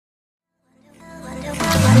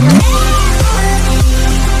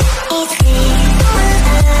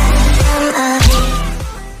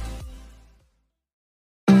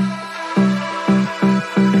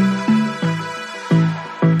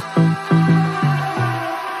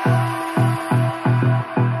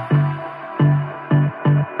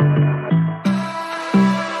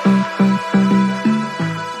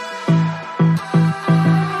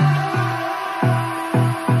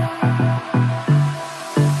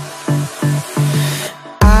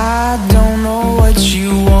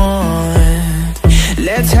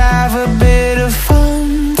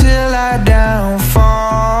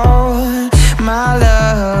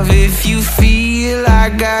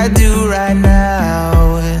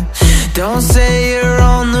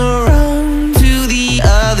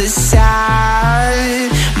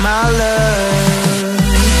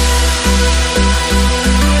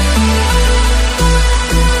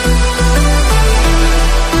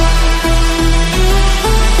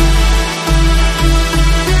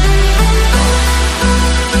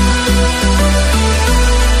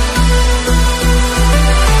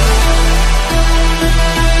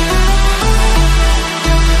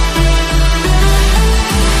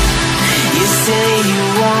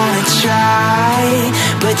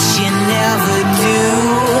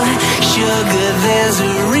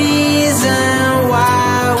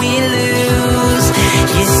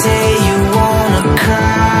You say you wanna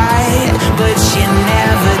cry, but you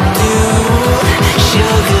never do.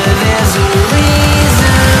 Sugar, there's a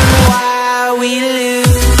reason why we lose.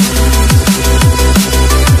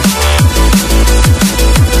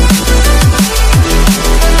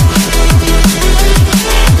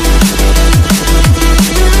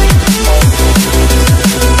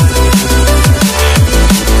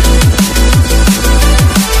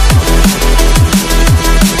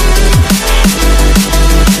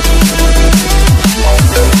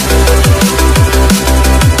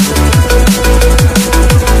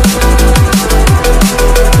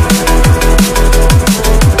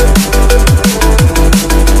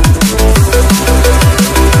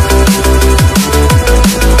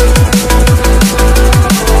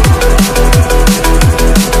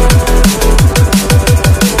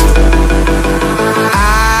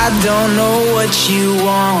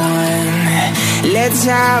 Let's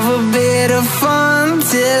have a bit of fun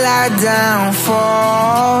till I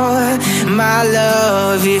downfall. My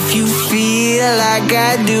love, if you feel like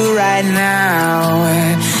I do right now,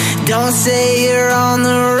 don't say you're on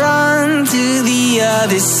the run to the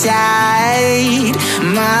other side.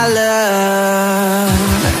 My love,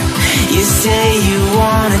 you say you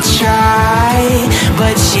wanna try,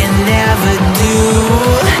 but you never do.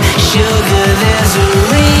 Sugar, there's a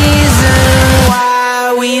reason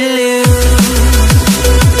why we lose.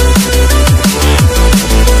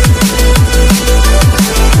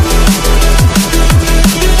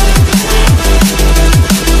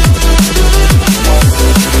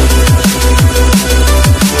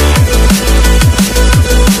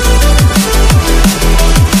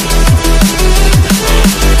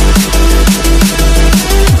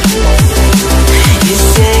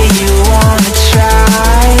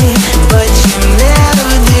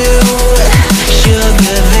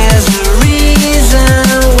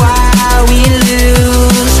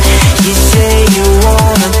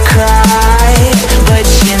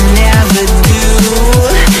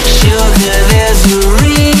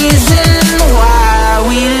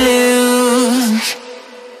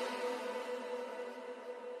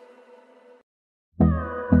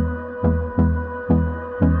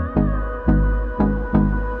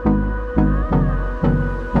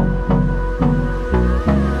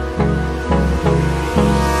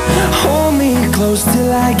 Close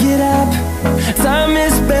till I get up. Time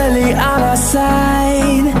is barely on our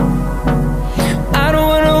side. I don't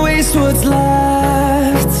wanna waste what's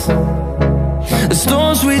left. The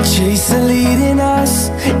storms we chase are leading us,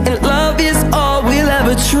 and love is all we'll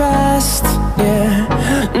ever trust. Yeah,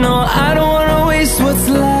 no, I don't wanna waste what's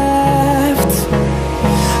left.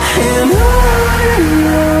 And on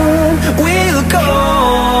we'll go,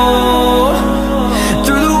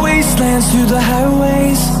 through the wastelands, through the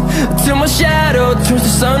highways, till my shadow